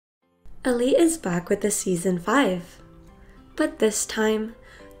Elite is back with the season 5, but this time,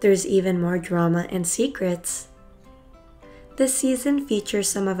 there's even more drama and secrets. This season features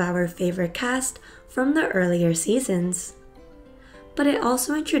some of our favorite cast from the earlier seasons, but it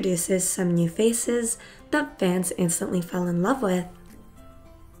also introduces some new faces that fans instantly fell in love with.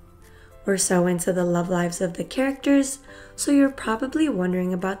 We're so into the love lives of the characters, so you're probably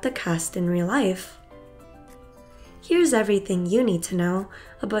wondering about the cast in real life. Here's everything you need to know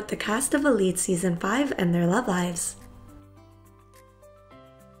about the cast of Elite Season 5 and their love lives.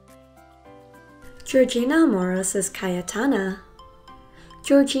 Georgina Amoros is Cayetana.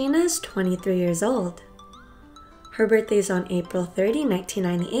 Georgina is 23 years old. Her birthday is on April 30,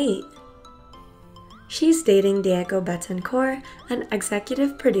 1998. She's dating Diego Betancourt, an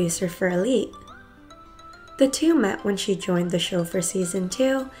executive producer for Elite. The two met when she joined the show for Season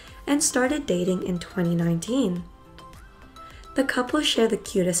 2 and started dating in 2019. The couple share the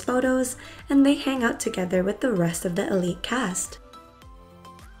cutest photos and they hang out together with the rest of the Elite cast.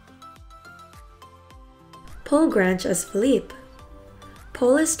 Paul Grange as Philippe.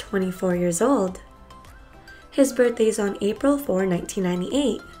 Paul is 24 years old. His birthday is on April 4,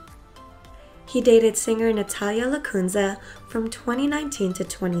 1998. He dated singer Natalia Lacunza from 2019 to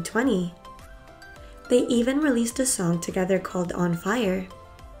 2020. They even released a song together called On Fire.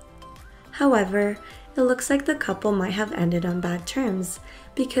 However, it looks like the couple might have ended on bad terms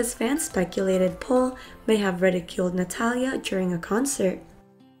because fans speculated Paul may have ridiculed Natalia during a concert.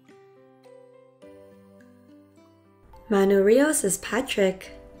 Manu Rios is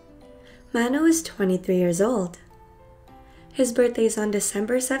Patrick. Manu is 23 years old. His birthday is on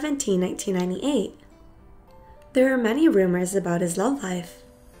December 17, 1998. There are many rumors about his love life.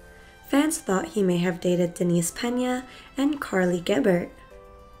 Fans thought he may have dated Denise Pena and Carly Gibbert.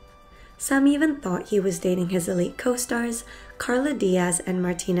 Some even thought he was dating his Elite co-stars Carla Diaz and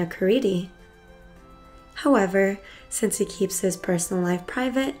Martina Caridi. However, since he keeps his personal life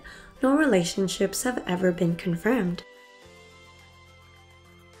private, no relationships have ever been confirmed.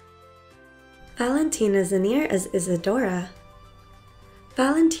 Valentina Zanier as Isadora.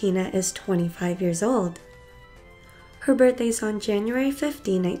 Valentina is 25 years old. Her birthday is on January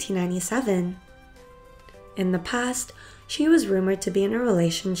 15, 1997. In the past, she was rumored to be in a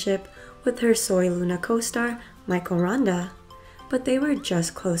relationship with her Soy Luna co-star Michael Ronda, but they were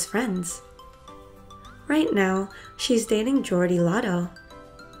just close friends. Right now, she's dating Jordi Lotto.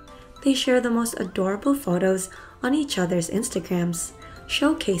 They share the most adorable photos on each other's Instagrams,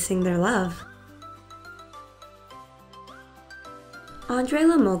 showcasing their love. Andre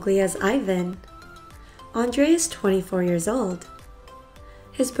Lamoglia as Ivan. Andre is 24 years old.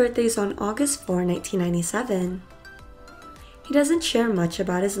 His birthday is on August 4, 1997. He doesn't share much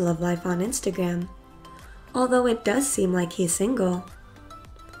about his love life on Instagram, although it does seem like he's single.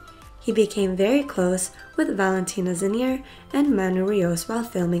 He became very close with Valentina Zanier and Manu Rios while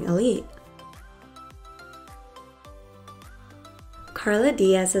filming Elite. Carla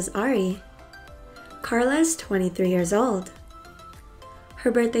Diaz as Ari. Carla is 23 years old. Her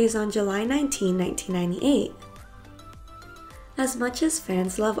birthday is on July 19, 1998. As much as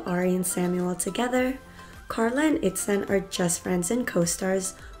fans love Ari and Samuel together, Carla and Itzan are just friends and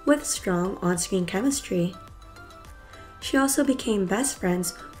co-stars with strong on-screen chemistry. She also became best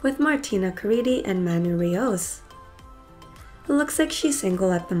friends with Martina Caridi and Manu Rios. It looks like she's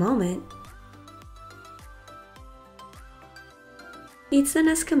single at the moment.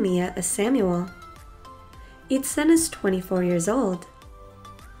 Itzan Escamilla as Samuel. Itzan is 24 years old.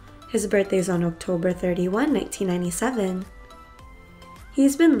 His birthday is on October 31, 1997.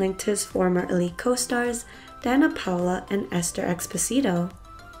 He's been linked to his former Elite co-stars Dana Paula and Esther Exposito.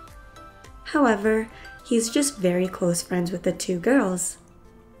 However, he's just very close friends with the two girls.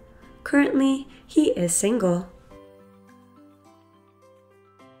 Currently, he is single.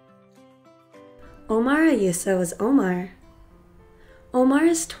 Omar Ayuso is Omar. Omar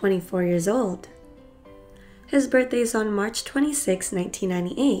is 24 years old. His birthday is on March 26,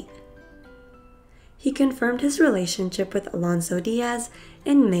 1998. He confirmed his relationship with Alonso Diaz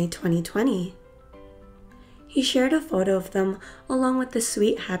in May 2020. He shared a photo of them along with the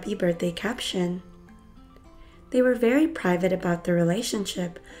sweet happy birthday caption. They were very private about their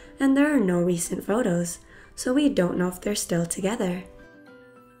relationship and there are no recent photos, so we don't know if they're still together.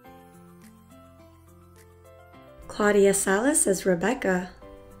 Claudia Salas as Rebecca.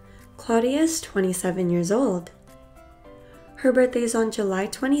 Claudia is 27 years old. Her birthday is on July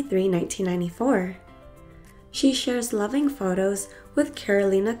 23, 1994. She shares loving photos with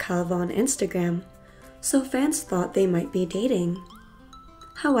Carolina Calvo on Instagram, so fans thought they might be dating.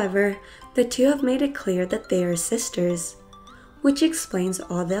 However, the two have made it clear that they are sisters, which explains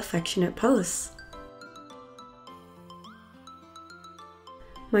all the affectionate posts.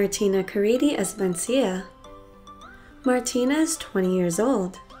 Martina Caridi as Mencia. Martina is 20 years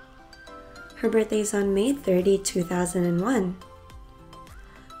old. Her birthday is on May 30, 2001.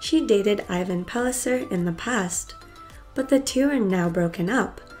 She dated Ivan Pellicer in the past, but the two are now broken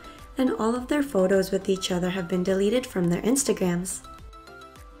up, and all of their photos with each other have been deleted from their Instagrams.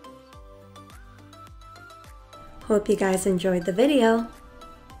 Hope you guys enjoyed the video.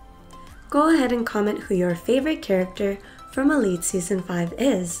 Go ahead and comment who your favorite character from Elite Season 5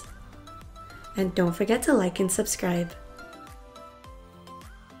 is. And don't forget to like and subscribe.